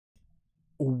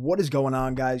What is going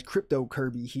on, guys? Crypto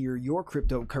Kirby here, your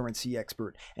cryptocurrency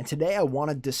expert. And today I want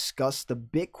to discuss the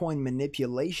Bitcoin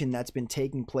manipulation that's been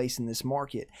taking place in this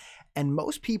market. And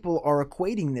most people are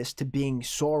equating this to being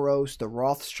Soros, the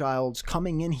Rothschilds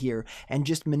coming in here and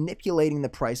just manipulating the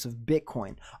price of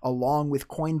Bitcoin, along with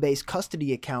Coinbase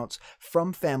custody accounts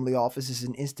from family offices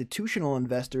and institutional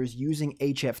investors using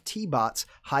HFT bots,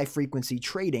 high frequency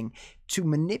trading, to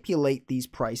manipulate these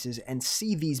prices and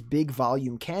see these big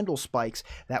volume candle spikes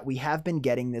that we have been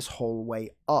getting this whole way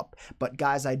up. But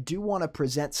guys, I do want to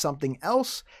present something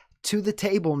else to the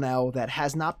table now that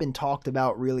has not been talked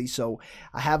about really. So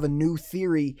I have a new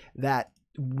theory that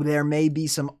there may be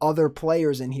some other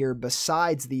players in here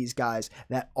besides these guys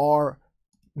that are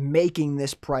making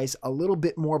this price a little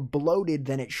bit more bloated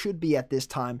than it should be at this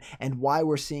time, and why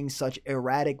we're seeing such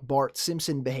erratic Bart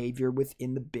Simpson behavior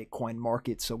within the Bitcoin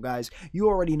market. So guys, you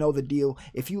already know the deal.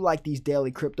 If you like these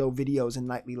daily crypto videos and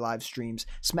nightly live streams,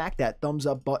 smack that thumbs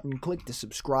up button, click to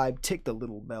subscribe, tick the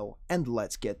little bell, and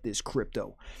let's get this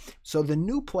crypto. So the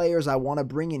new players I want to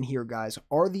bring in here, guys,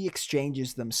 are the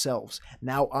exchanges themselves.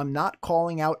 Now, I'm not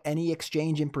calling out any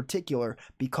exchange in particular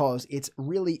because it's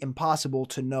really impossible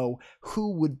to know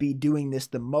who would be doing this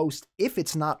the most if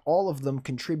it's not all of them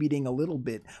contributing a little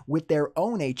bit with their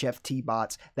own HFT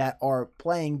bots that are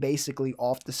playing basically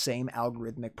off the same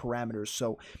algorithmic parameters.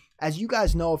 So as you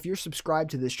guys know, if you're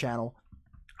subscribed to this channel,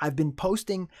 I've been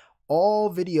posting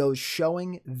all videos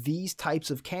showing these types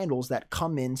of candles that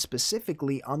come in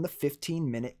specifically on the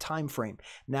 15-minute time frame.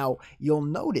 Now, you'll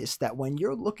notice that when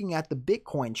you're looking at the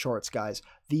Bitcoin charts, guys,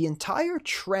 the entire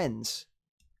trends,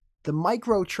 the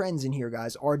micro trends in here,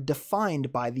 guys, are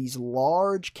defined by these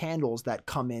large candles that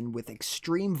come in with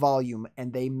extreme volume,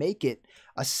 and they make it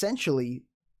essentially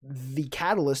the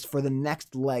catalyst for the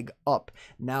next leg up.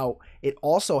 Now, it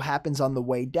also happens on the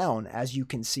way down. As you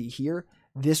can see here,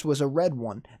 this was a red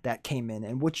one that came in.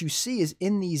 And what you see is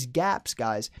in these gaps,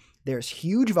 guys, there's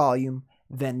huge volume,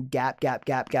 then gap, gap,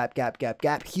 gap, gap, gap, gap,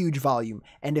 gap, huge volume.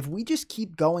 And if we just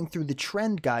keep going through the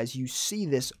trend, guys, you see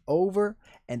this over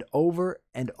and over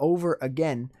and over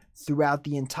again throughout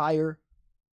the entire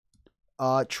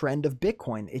trend of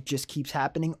Bitcoin. It just keeps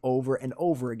happening over and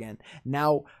over again.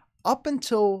 Now, up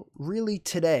until really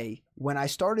today, when I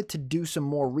started to do some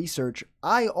more research,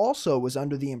 I also was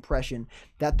under the impression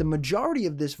that the majority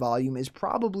of this volume is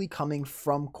probably coming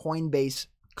from Coinbase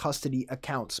custody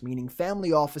accounts, meaning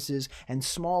family offices and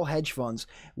small hedge funds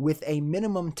with a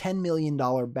minimum $10 million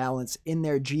balance in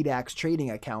their GDAX trading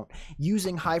account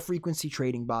using high frequency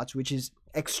trading bots, which is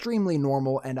extremely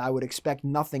normal, and I would expect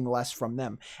nothing less from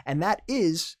them. And that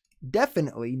is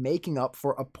definitely making up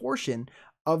for a portion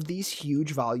of these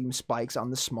huge volume spikes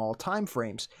on the small time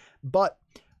frames. But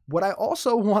what I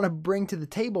also want to bring to the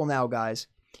table now, guys,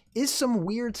 is some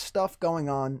weird stuff going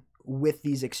on with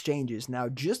these exchanges. Now,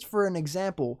 just for an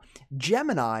example,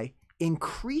 Gemini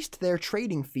increased their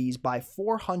trading fees by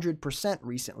 400%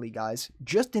 recently, guys.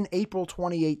 Just in April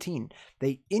 2018,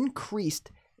 they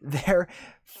increased their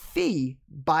fee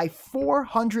by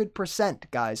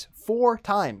 400%, guys, 4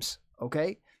 times,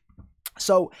 okay?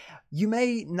 So you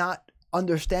may not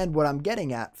understand what I'm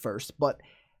getting at first, but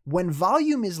when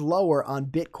volume is lower on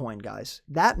Bitcoin, guys,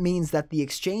 that means that the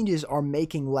exchanges are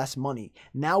making less money.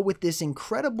 Now, with this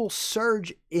incredible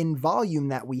surge in volume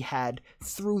that we had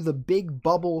through the big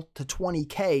bubble to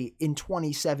 20K in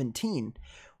 2017,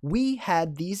 we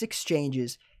had these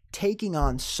exchanges taking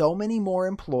on so many more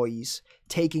employees,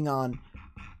 taking on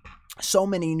so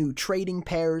many new trading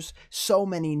pairs, so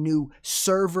many new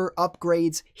server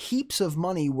upgrades. Heaps of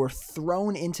money were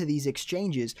thrown into these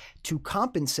exchanges to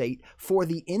compensate for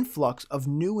the influx of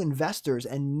new investors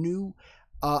and new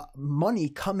money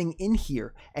coming in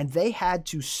here. And they had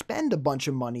to spend a bunch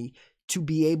of money to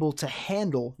be able to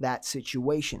handle that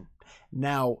situation.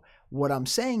 Now, what I'm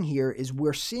saying here is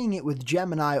we're seeing it with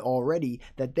Gemini already,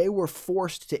 that they were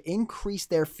forced to increase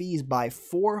their fees by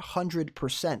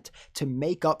 400% to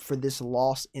make up for this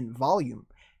loss in volume.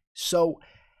 So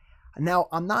now,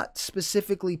 I'm not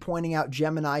specifically pointing out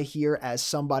Gemini here as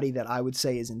somebody that I would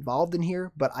say is involved in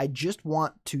here, but I just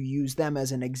want to use them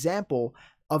as an example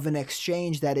of an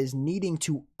exchange that is needing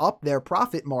to up their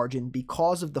profit margin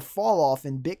because of the fall off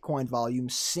in Bitcoin volume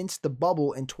since the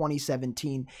bubble in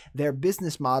 2017. Their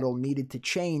business model needed to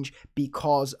change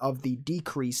because of the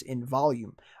decrease in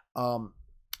volume.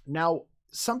 Now,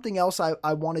 something else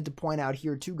I wanted to point out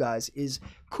here too, guys, is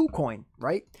KuCoin,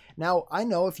 right? Now, I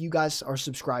know if you guys are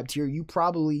subscribed here, you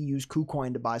probably use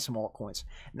KuCoin to buy some altcoins.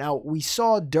 Now, we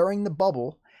saw during the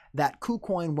bubble that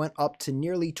KuCoin went up to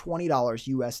nearly $20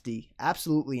 USD.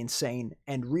 Absolutely insane.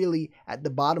 And really, at the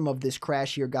bottom of this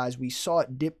crash here, guys, we saw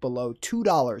it dip below $2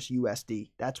 USD.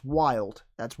 That's wild.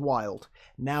 That's wild.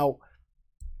 Now,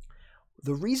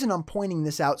 the reason I'm pointing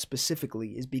this out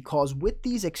specifically is because with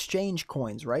these exchange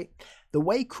coins, right, the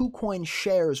way KuCoin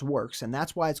shares works, and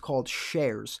that's why it's called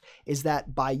shares, is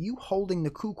that by you holding the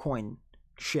KuCoin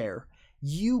share,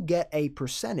 you get a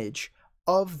percentage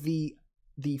of the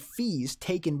fees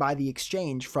taken by the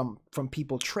exchange from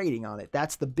people trading on it.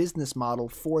 That's the business model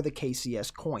for the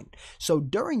KCS coin. So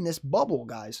during this bubble,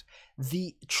 guys,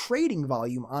 the trading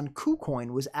volume on KuCoin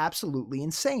was absolutely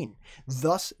insane.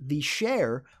 Thus, the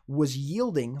share was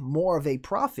yielding more of a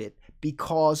profit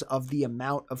because of the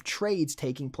amount of trades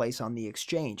taking place on the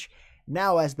exchange.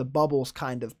 Now, as the bubbles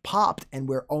kind of popped and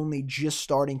we're only just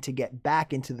starting to get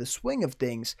back into the swing of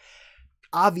things,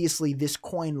 obviously, this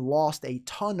coin lost a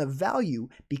ton of value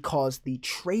because the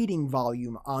trading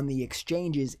volume on the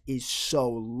exchanges is so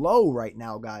low right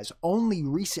now, guys. Only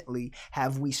recently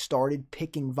have we started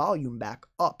picking volume back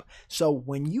up. So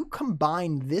when you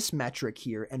combine this metric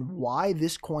here and why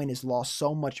this coin has lost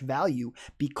so much value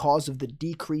because of the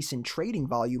decrease in trading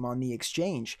volume on the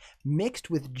exchange, mixed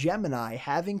with Gemini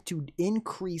having to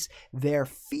increase their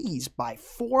fees by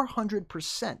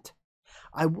 400%,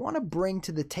 I want to bring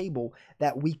to the table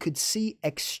that we could see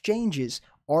exchanges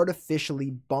artificially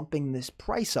bumping this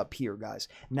price up here, guys.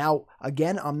 Now,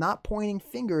 again, I'm not pointing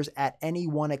fingers at any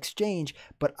one exchange,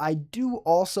 but I do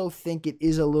also think it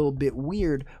is a little bit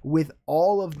weird with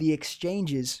all of the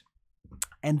exchanges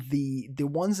and the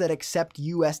ones that accept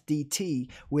USDT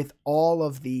with all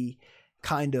of the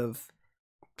kind of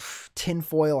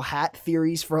tinfoil hat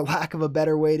theories, for lack of a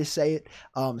better way to say it,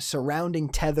 surrounding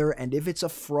Tether, and if it's a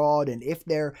fraud and if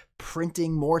they're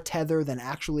printing more Tether than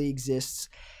actually exists.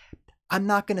 I'm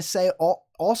not going to say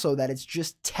also that it's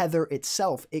just Tether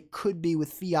itself. It could be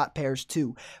with fiat pairs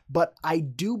too. But I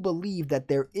do believe that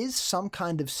there is some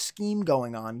kind of scheme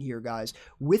going on here, guys,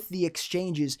 with the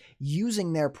exchanges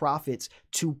using their profits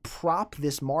to prop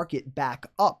this market back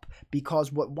up. Because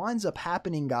what winds up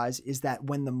happening, guys, is that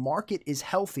when the market is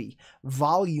healthy,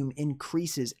 volume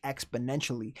increases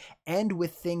exponentially. And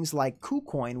with things like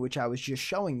KuCoin, which I was just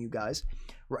showing you guys,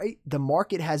 right? The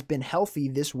market has been healthy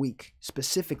this week,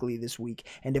 specifically this week.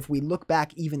 And if we look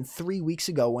back even 3 weeks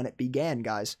ago when it began,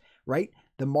 guys, right?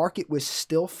 The market was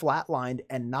still flatlined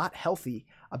and not healthy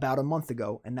about a month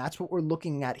ago. And that's what we're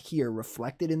looking at here,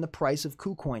 reflected in the price of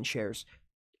KuCoin shares,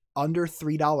 under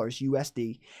 $3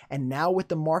 USD. And now with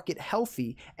the market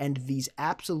healthy and these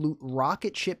absolute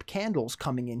rocket ship candles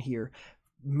coming in here,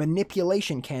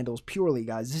 manipulation candles purely,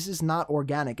 guys. This is not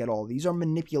organic at all. These are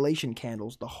manipulation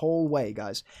candles the whole way,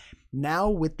 guys. Now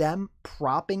with them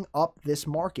propping up this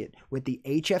market, with the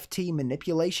HFT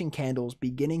manipulation candles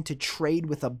beginning to trade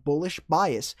with a bullish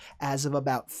bias as of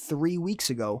about 3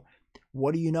 weeks ago,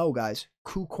 what do you know, guys?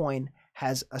 KuCoin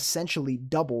has essentially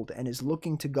doubled and is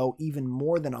looking to go even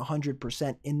more than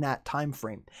 100% in that time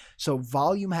frame. So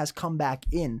volume has come back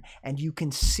in, and you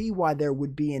can see why there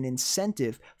would be an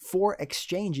incentive for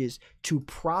exchanges to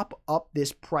prop up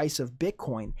this price of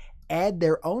Bitcoin, add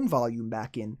their own volume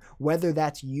back in, whether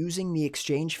that's using the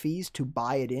exchange fees to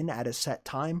buy it in at a set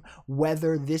time,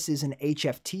 whether this is an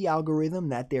HFT algorithm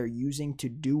that they're using to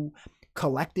do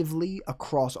collectively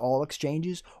across all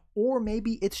exchanges, or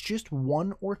maybe it's just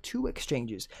 1 or 2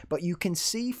 exchanges. But you can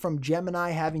see from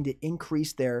Gemini having to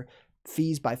increase their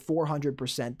fees by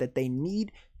 400% that they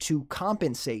need to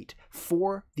compensate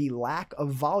for the lack of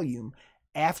volume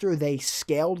after they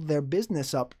scaled their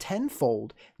business up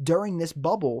tenfold during this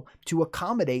bubble to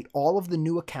accommodate all of the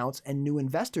new accounts and new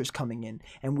investors coming in.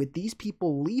 And with these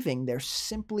people leaving, there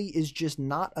simply is just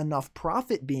not enough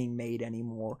profit being made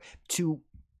anymore to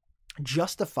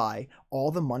justify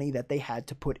all the money that they had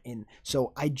to put in.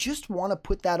 So I just want to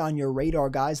put that on your radar,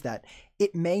 guys, that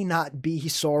it may not be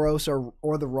Soros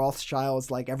or the Rothschilds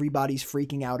like everybody's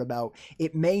freaking out about.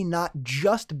 It may not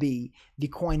just be the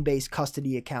Coinbase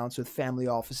custody accounts with family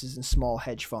offices and small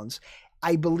hedge funds.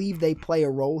 I believe they play a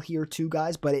role here too,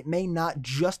 guys, but it may not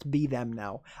just be them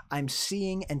now. I'm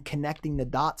seeing and connecting the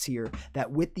dots here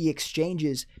that with the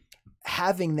exchanges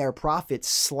having their profits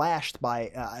slashed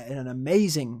by an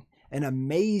amazing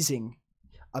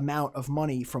amount of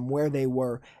money from where they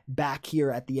were back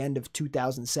here at the end of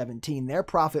 2017. Their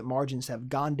profit margins have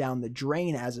gone down the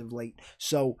drain as of late.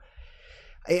 So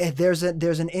there's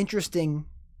an interesting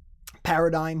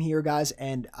paradigm here, guys,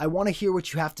 and I want to hear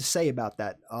what you have to say about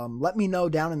that. Let me know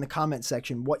down in the comment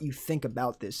section what you think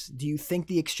about this. Do you think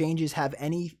the exchanges have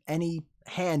any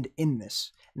hand in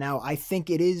this? Now, I think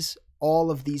it is all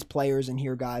of these players in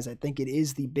here, guys. I think it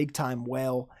is the big time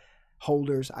whale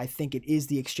holders. I think it is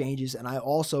the exchanges, and I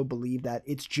also believe that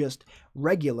it's just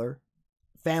regular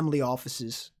family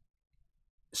offices,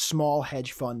 small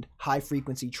hedge fund, high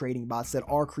frequency trading bots that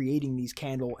are creating these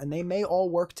candle, and they may all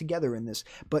work together in this.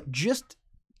 But just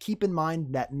keep in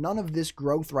mind that none of this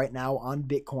growth right now on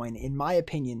Bitcoin, in my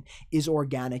opinion, is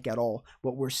organic at all.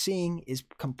 What we're seeing is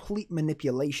complete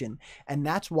manipulation, and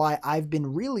that's why I've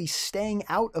been really staying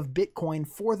out of Bitcoin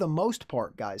for the most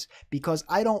part, guys, because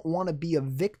I don't want to be a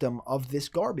victim of this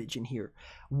garbage in here.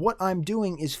 What I'm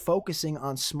doing is focusing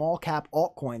on small cap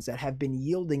altcoins that have been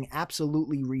yielding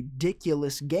absolutely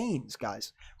ridiculous gains,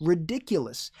 guys.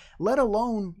 Ridiculous. Let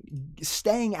alone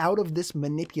staying out of this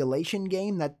manipulation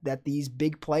game that these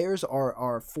big players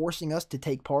are forcing us to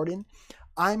take part in.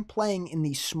 I'm playing in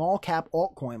the small cap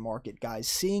altcoin market, guys,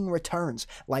 seeing returns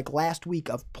like last week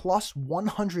of plus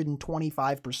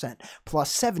 125%,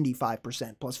 plus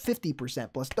 75%, plus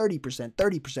 50%, plus 30%,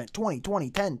 30%, 20, 20,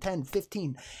 10, 10,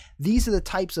 15. These are the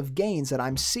types of gains that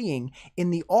I'm seeing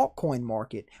in the altcoin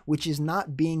market, which is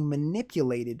not being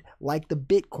manipulated like the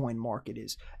Bitcoin market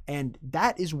is. And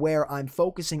that is where I'm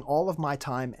focusing all of my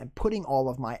time and putting all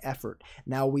of my effort.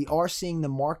 Now, we are seeing the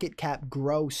market cap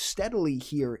grow steadily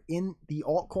here in the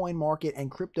altcoin market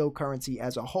and cryptocurrency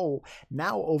as a whole,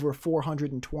 now over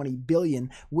 420 billion,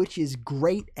 which is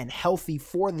great and healthy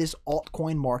for this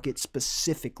altcoin market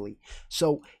specifically.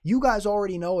 So you guys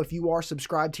already know, if you are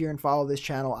subscribed here and follow this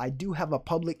channel, I do have a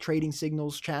public trading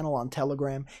signals channel on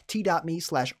Telegram,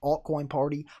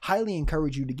 t.me/altcoinparty. Highly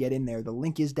encourage you to get in there. The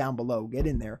link is down below. Get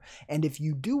in there. And if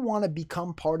you do want to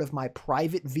become part of my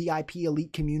private VIP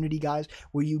elite community, guys,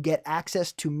 where you get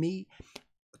access to me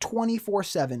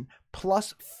 24/7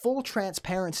 plus full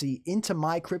transparency into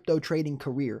my crypto trading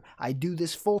career. I do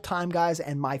this full time, guys,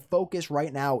 and my focus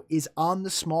right now is on the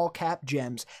small cap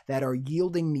gems that are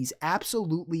yielding these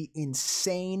absolutely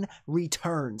insane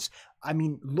returns. I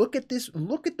mean, look at this.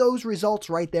 Look at those results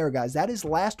right there, guys. That is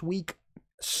last week,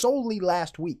 solely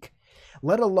last week.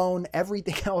 Let alone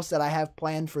everything else that I have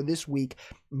planned for this week.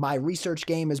 My research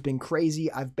game has been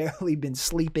crazy. I've barely been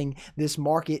sleeping. This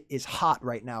market is hot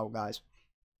right now, guys.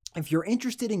 If you're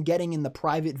interested in getting in the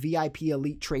private VIP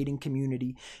elite trading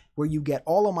community, where you get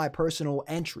all of my personal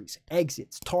entries,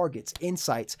 exits, targets,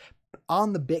 insights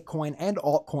on the Bitcoin and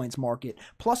altcoins market,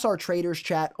 plus our traders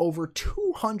chat, over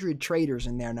 200 traders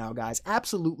in there now, guys,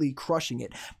 absolutely crushing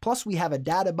it. Plus we have a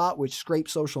data bot which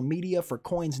scrapes social media for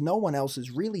coins no one else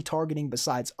is really targeting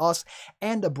besides us,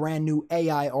 and a brand new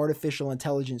AI, artificial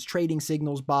intelligence trading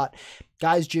signals bot.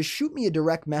 Guys, just shoot me a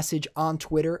direct message on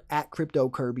Twitter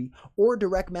 @CryptoKirby, or a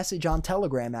direct message on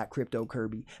Telegram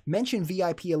 @CryptoKirby. Mention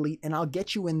VIP Elite and I'll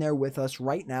get you in there with us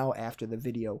right now after the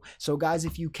video. So guys,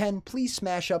 if you can, please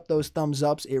smash up those thumbs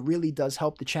ups. It really does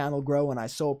help the channel grow, and I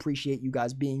so appreciate you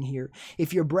guys being here.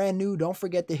 If you're brand new, don't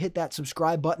forget to hit that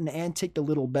subscribe button and tick the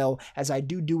little bell, as I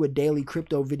do a daily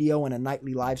crypto video and a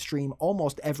nightly live stream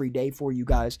almost every day for you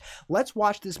guys. Let's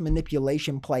watch this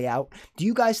manipulation play out. Do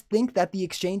you guys think that the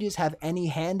exchanges have any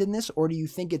hand in this, or do you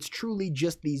think it's truly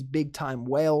just these big time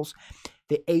whales,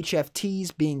 the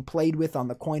HFTs being played with on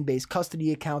the Coinbase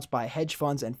custody accounts by hedge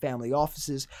funds and family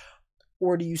offices?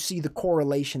 Or do you see the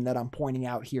correlation that I'm pointing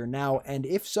out here now? And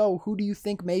if so, who do you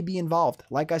think may be involved?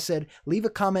 Like I said, leave a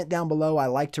comment down below. I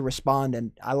like to respond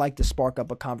and I like to spark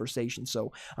up a conversation.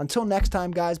 So until next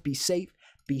time, guys, be safe,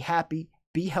 be happy,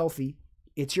 be healthy.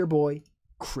 It's your boy,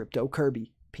 Crypto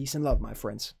Kirby. Peace and love, my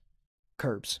friends.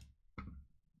 Curbs.